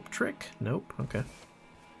jump trick. Nope. Okay.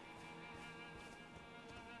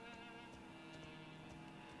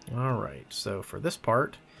 Alright, so for this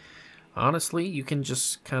part, honestly, you can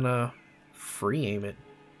just kind of free aim it.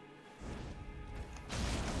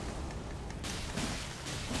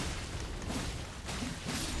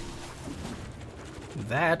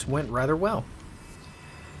 That went rather well.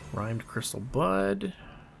 Rhymed crystal bud,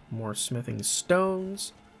 more smithing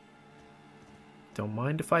stones. Don't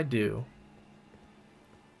mind if I do.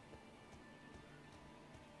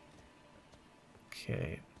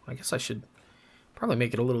 Okay, I guess I should probably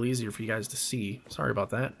make it a little easier for you guys to see. Sorry about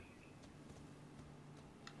that.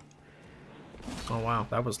 Oh wow,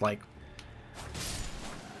 that was like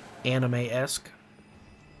anime-esque.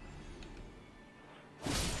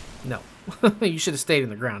 No. You should have stayed in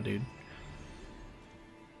the ground, dude.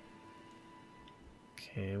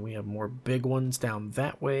 Okay, we have more big ones down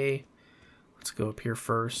that way. Let's go up here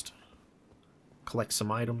first. Collect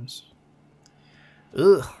some items.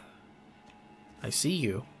 Ugh. I see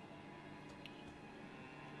you.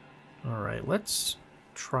 Alright, let's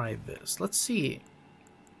try this. Let's see.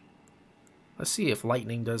 Let's see if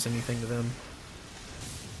lightning does anything to them.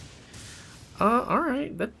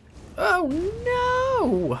 Alright. That. Oh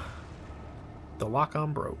no! The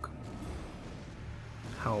lock-on broke.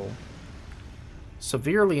 How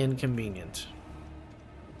severely inconvenient.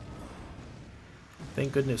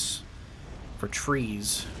 Thank goodness for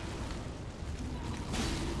trees.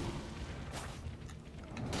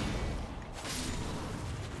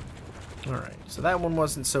 Alright, so that one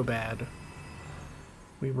wasn't so bad.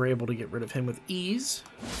 We were able to get rid of him with ease.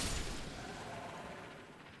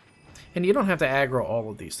 And you don't have to aggro all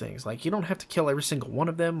of these things. Like, you don't have to kill every single one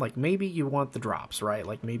of them. Like, maybe you want the drops, right?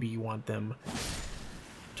 Like, maybe you want them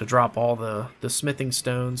to drop all the smithing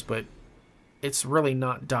stones, but it's really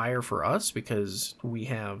not dire for us because we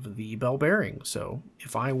have the bell bearing. So,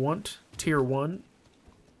 if I want tier 1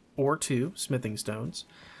 or 2 smithing stones,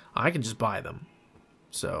 I can just buy them.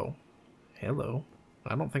 So, hello.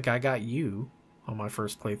 I don't think I got you on my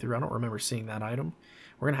first playthrough. I don't remember seeing that item.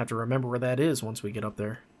 We're going to have to remember where that is once we get up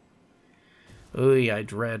there. Oh yeah, I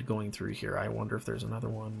dread going through here. I wonder if there's another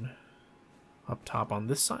one up top on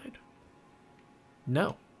this side.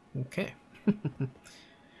 No. Okay.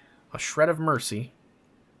 A shred of mercy.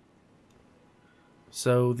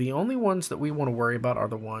 So the only ones that we want to worry about are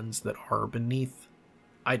the ones that are beneath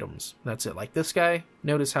items. That's it. Like this guy,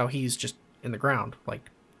 notice how he's just in the ground. Like,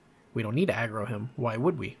 we don't need to aggro him. Why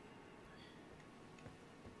would we?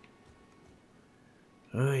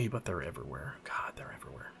 Oy, but they're everywhere. God, they're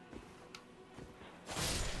everywhere.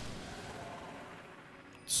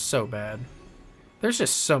 So bad. There's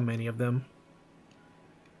just so many of them.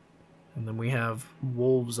 And then we have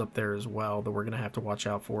wolves up there as well that we're going to have to watch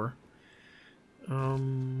out for.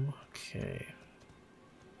 Okay.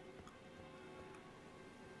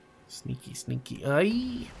 Sneaky, sneaky.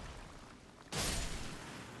 Aye.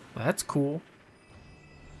 That's cool.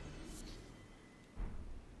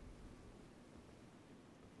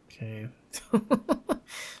 Okay.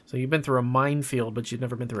 So you've been through a minefield, but you've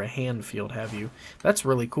never been through a hand field, have you? That's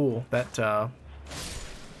really cool. That,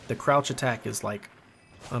 the crouch attack is like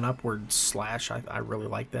an upward slash. I really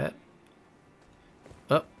like that.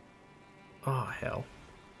 Oh. Oh, hell.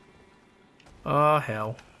 Oh,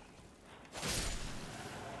 hell.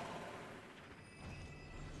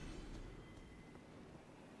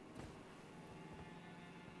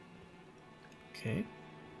 Okay.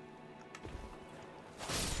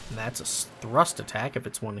 And that's a thrust attack if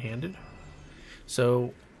it's one-handed.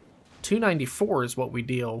 So 294 is what we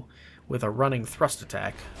deal with a running thrust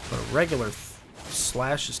attack, but a regular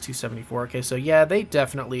slash is 274. Okay, so yeah, they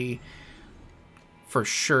definitely for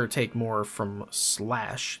sure take more from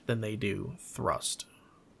slash than they do thrust.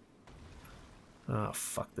 Oh,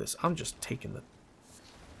 fuck this. I'm just taking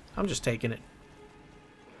it.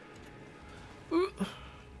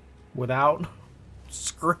 Without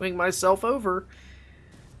screwing myself over.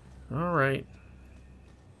 Alright.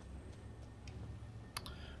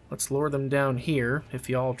 Let's lure them down here if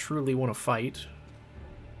y'all truly want to fight.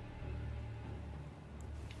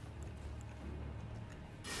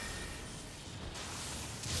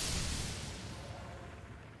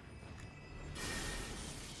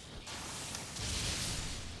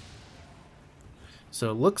 So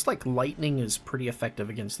it looks like lightning is pretty effective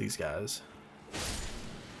against these guys.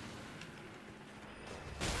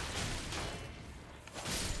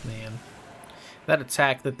 Man. That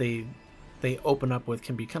attack that they open up with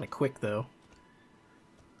can be kind of quick, though.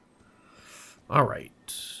 Alright.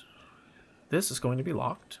 This is going to be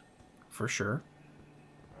locked, for sure.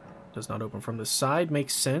 Does not open from this side.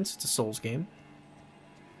 Makes sense. It's a Souls game.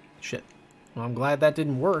 Shit. Well, I'm glad that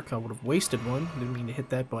didn't work. I would have wasted one. Didn't mean to hit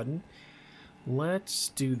that button. Let's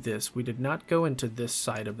do this. We did not go into this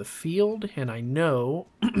side of the field, and I know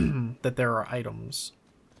that there are items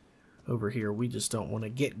over here. We just don't want to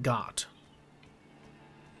get got.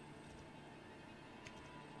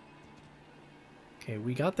 Okay,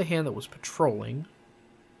 we got the hand that was patrolling.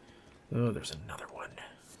 Oh, there's another one.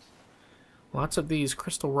 Lots of these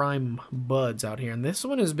crystal rime buds out here, and this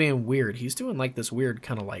one is being weird. He's doing like this weird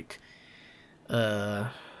kind of like...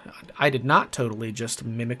 I did not totally just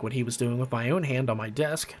mimic what he was doing with my own hand on my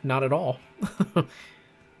desk. Not at all.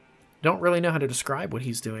 Don't really know how to describe what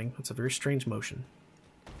he's doing. It's a very strange motion.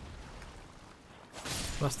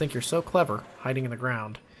 Must think you're so clever, hiding in the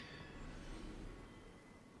ground.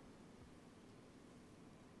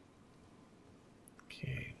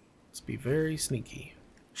 Okay, let's be very sneaky.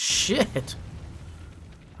 Shit!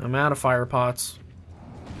 I'm out of fire pots.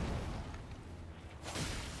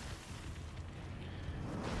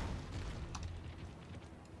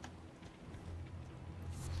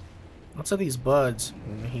 Lots of these buds.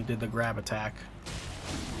 He did the grab attack.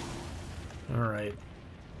 Alright.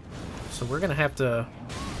 So we're gonna have to...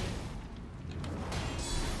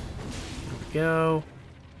 Here we go.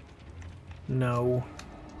 No.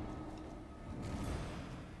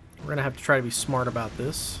 We're gonna have to try to be smart about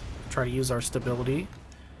this. Try to use our stability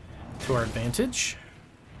to our advantage.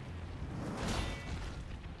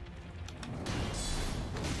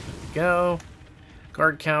 There we go.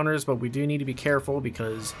 Guard counters, but we do need to be careful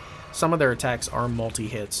because some of their attacks are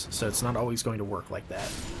multi-hits, so it's not always going to work like that.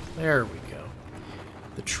 There we go.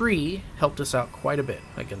 The tree helped us out quite a bit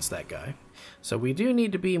against that guy. So we do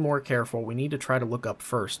need to be more careful. We need to try to look up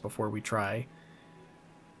first before we try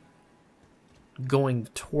going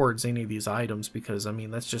towards any of these items, because, I mean,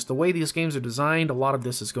 that's just the way these games are designed. A lot of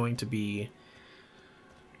this is going to be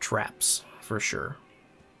traps, for sure.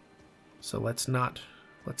 So let's not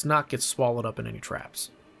get swallowed up in any traps.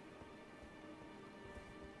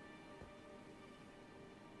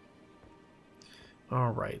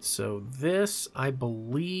 Alright, so this, I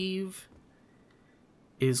believe,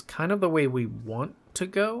 is kind of the way we want to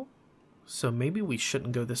go. So maybe we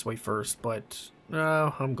shouldn't go this way first, but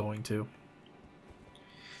no, I'm going to.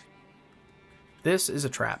 This is a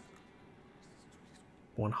trap.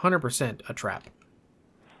 100% a trap.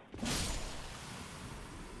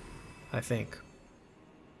 I think.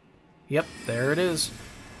 Yep, there it is.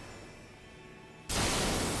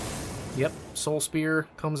 Yep, Soul Spear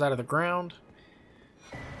comes out of the ground.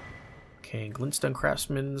 Okay, Glintstone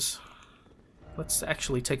Craftsman's. Let's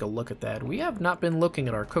actually take a look at that. We have not been looking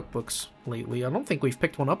at our cookbooks lately. I don't think we've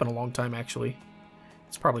picked one up in a long time, actually.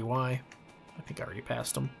 That's probably why. I think I already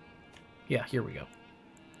passed them. Yeah, here we go.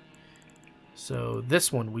 So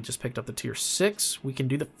this one, we just picked up the tier 6. We can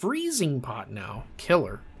do the freezing pot now.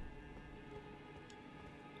 Killer.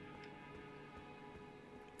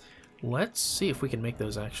 Let's see if we can make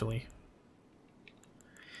those, actually.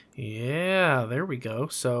 Yeah, there we go.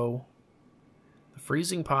 So the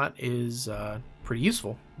freezing pot is pretty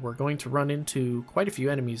useful. We're going to run into quite a few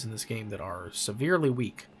enemies in this game that are severely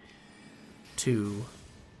weak to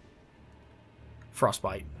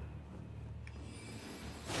frostbite.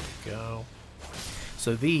 Go.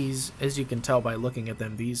 So these, as you can tell by looking at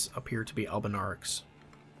them, these appear to be albinarics.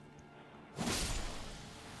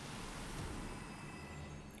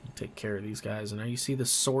 Take care of these guys. And now you see the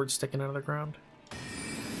sword sticking out of the ground?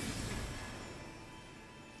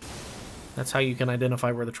 That's how you can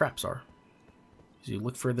identify where the traps are. So you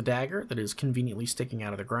look for the dagger that is conveniently sticking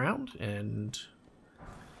out of the ground and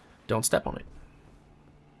don't step on it.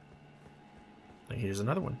 And here's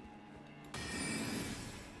another one.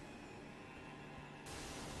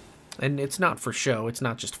 And it's not for show. It's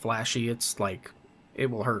not just flashy. It's like, it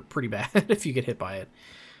will hurt pretty bad if you get hit by it.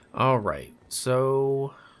 Alright,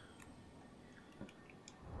 so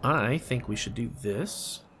I think we should do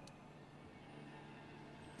this.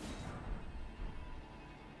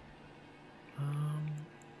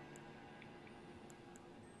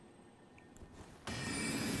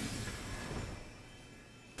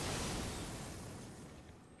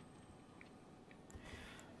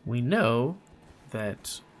 We know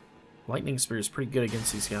that Lightning Spear is pretty good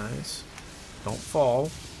against these guys. Don't fall,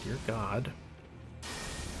 dear God.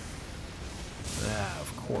 Ah,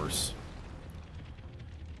 of course.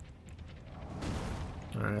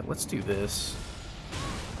 Alright, let's do this.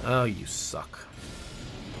 Oh, you suck.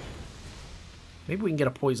 Maybe we can get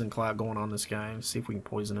a poison cloud going on this guy and see if we can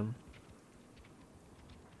poison him.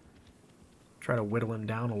 Try to whittle him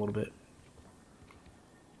down a little bit.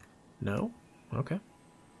 No? Okay.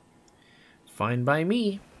 Fine by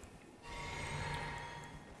me.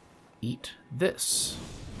 Eat this.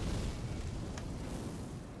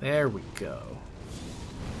 There we go.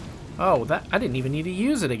 Oh, that I didn't even need to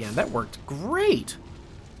use it again. That worked great.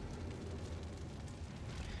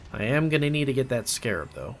 I am going to need to get that scarab,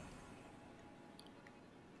 though.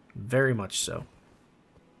 Very much so.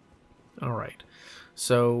 Alright.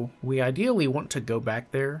 So, we ideally want to go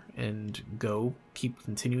back there and keep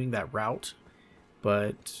continuing that route.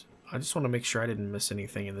 But I just want to make sure I didn't miss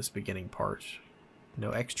anything in this beginning part.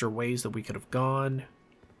 No extra ways that we could have gone.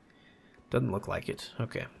 Doesn't look like it.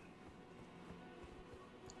 Okay.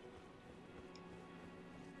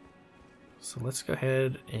 So let's go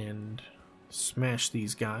ahead and smash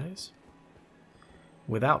these guys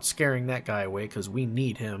without scaring that guy away, because we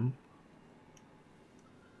need him.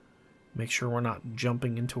 Make sure we're not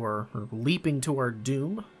jumping into or leaping to our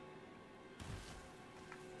doom.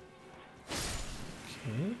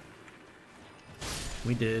 Okay.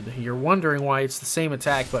 We did. You're wondering why it's the same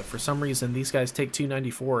attack, but for some reason these guys take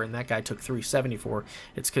 294 and that guy took 374.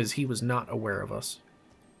 It's because he was not aware of us.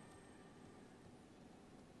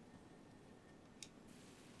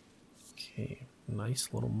 Okay, nice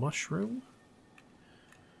little mushroom.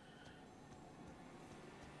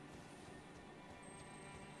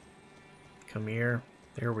 Come here.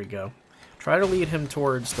 There we go. Try to lead him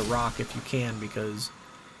towards the rock if you can, because...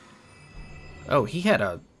 Oh, he had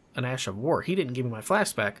an Ash of War. He didn't give me my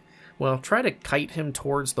flask back. Well, try to kite him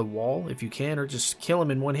towards the wall if you can, or just kill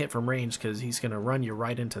him in one hit from range, because he's going to run you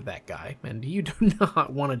right into that guy. And you do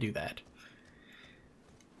not want to do that.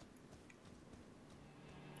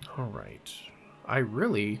 Alright. I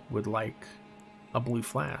really would like a blue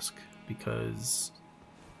flask, because...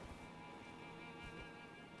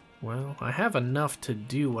 Well, I have enough to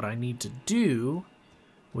do what I need to do,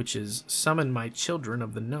 which is summon my children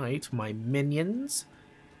of the night, my minions.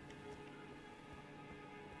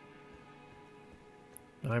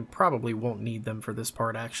 I probably won't need them for this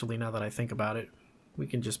part, actually, now that I think about it. We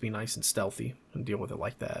can just be nice and stealthy and deal with it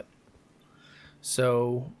like that.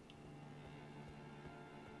 So,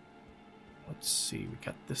 let's see, we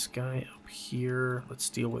got this guy up here. Let's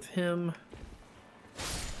deal with him.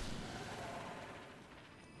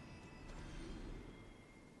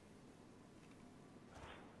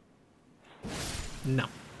 No.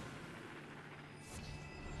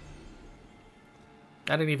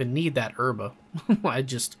 I didn't even need that herba. I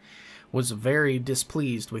just was very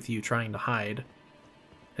displeased with you trying to hide.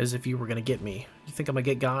 As if you were gonna get me. You think I'm gonna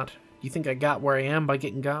get got? You think I got where I am by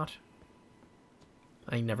getting got?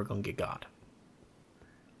 I ain't never gonna get got.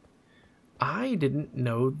 I didn't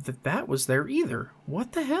know that that was there either.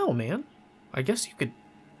 What the hell, man? I guess you could...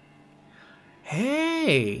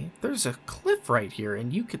 Hey! There's a cliff right here,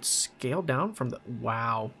 and you could scale down from the...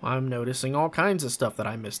 Wow, I'm noticing all kinds of stuff that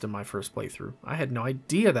I missed in my first playthrough. I had no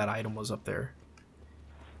idea that item was up there.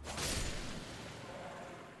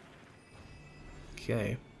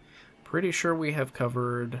 Okay. Pretty sure we have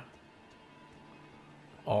covered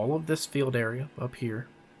all of this field area up here.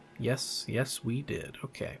 Yes, yes, we did.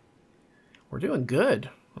 Okay. We're doing good.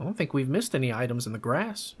 I don't think we've missed any items in the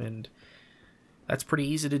grass, and that's pretty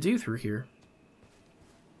easy to do through here.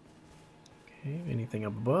 Okay, anything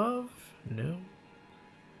up above? No.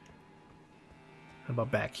 How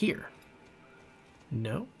about back here?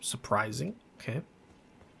 No. Surprising. Okay.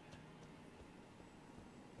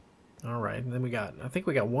 Alright, and then we got, I think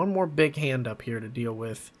we got one more big hand up here to deal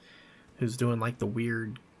with, who's doing like the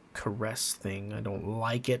weird caress thing. I don't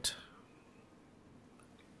like it.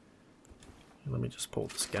 Let me just pull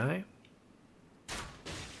this guy.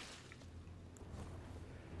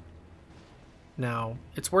 Now,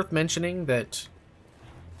 it's worth mentioning that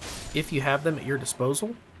if you have them at your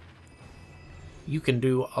disposal, you can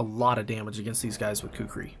do a lot of damage against these guys with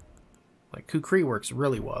Kukri. Like, Kukri works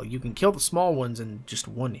really well. You can kill the small ones in just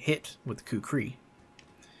one hit with Kukri.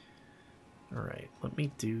 Alright, let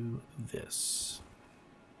me do this.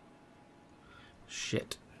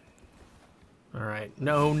 Shit. Alright,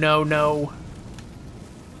 no, no, no.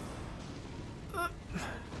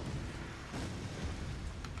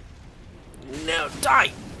 No,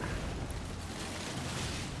 die!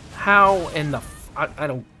 How in the I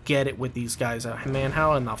don't get it with these guys. Man,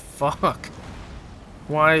 how in the fuck?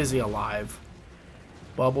 Why is he alive?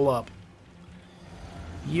 Bubble up.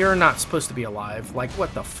 You're not supposed to be alive. Like,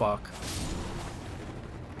 what the fuck?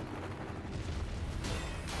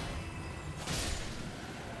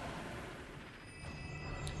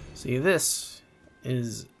 See, this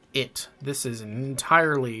is it. This is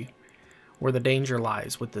entirely where the danger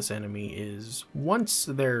lies with this enemy is once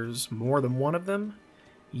there's more than one of them,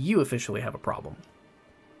 you officially have a problem.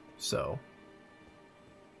 So...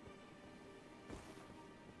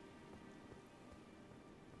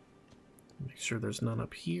 make sure there's none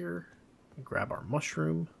up here. Grab our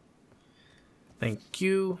mushroom. Thank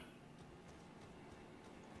you.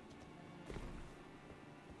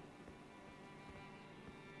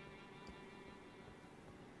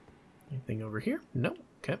 Anything over here? No.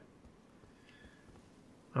 Okay.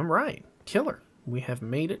 I'm right. Killer. We have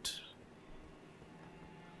made it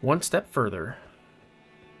one step further.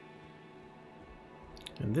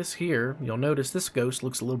 And this here, you'll notice this ghost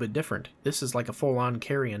looks a little bit different. This is like a full-on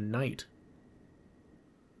Carian knight.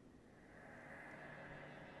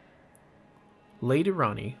 Lady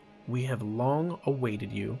Rani, we have long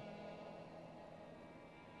awaited you.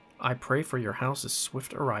 I pray for your house's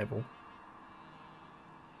swift arrival.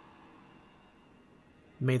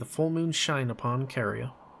 May the full moon shine upon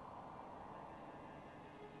Caria.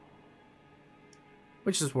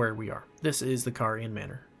 Which is where we are. This is the Carian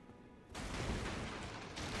Manor.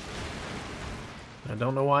 I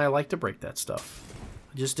don't know why I like to break that stuff.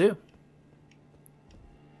 I just do.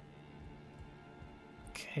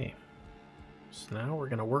 Okay. So now we're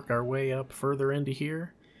going to work our way up further into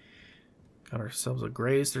here. Got ourselves a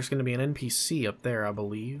graze. There's going to be an NPC up there, I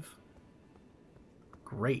believe.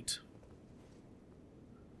 Great.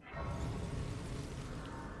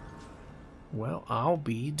 Well, I'll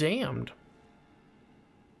be damned.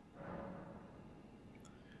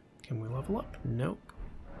 Can we level up? Nope.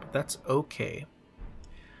 But that's okay.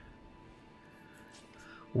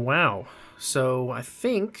 Wow. So I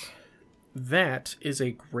think that is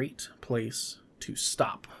a great place to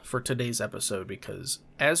stop for today's episode, because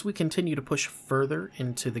as we continue to push further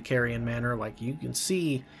into the Carian Manor, like you can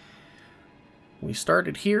see, we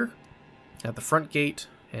started here at the front gate,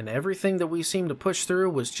 and everything that we seemed to push through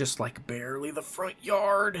was just like barely the front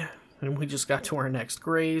yard. And we just got to our next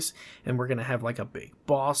graze, and we're going to have like a big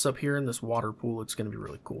boss up here in this water pool. It's going to be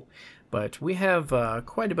really cool. But we have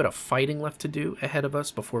quite a bit of fighting left to do ahead of us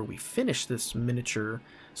before we finish this miniature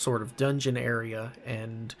sort of dungeon area,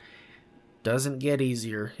 and doesn't get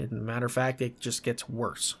easier. As a matter of fact, it just gets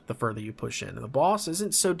worse the further you push in. And the boss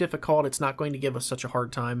isn't so difficult. It's not going to give us such a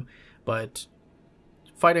hard time, but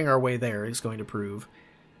fighting our way there is going to prove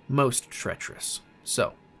most treacherous.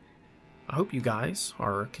 So, I hope you guys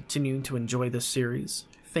are continuing to enjoy this series.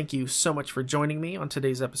 Thank you so much for joining me on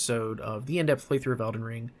today's episode of the in-depth playthrough of Elden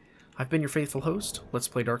Ring. I've been your faithful host, Let's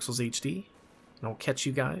Play Dark Souls HD, and I'll catch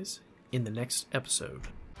you guys in the next episode.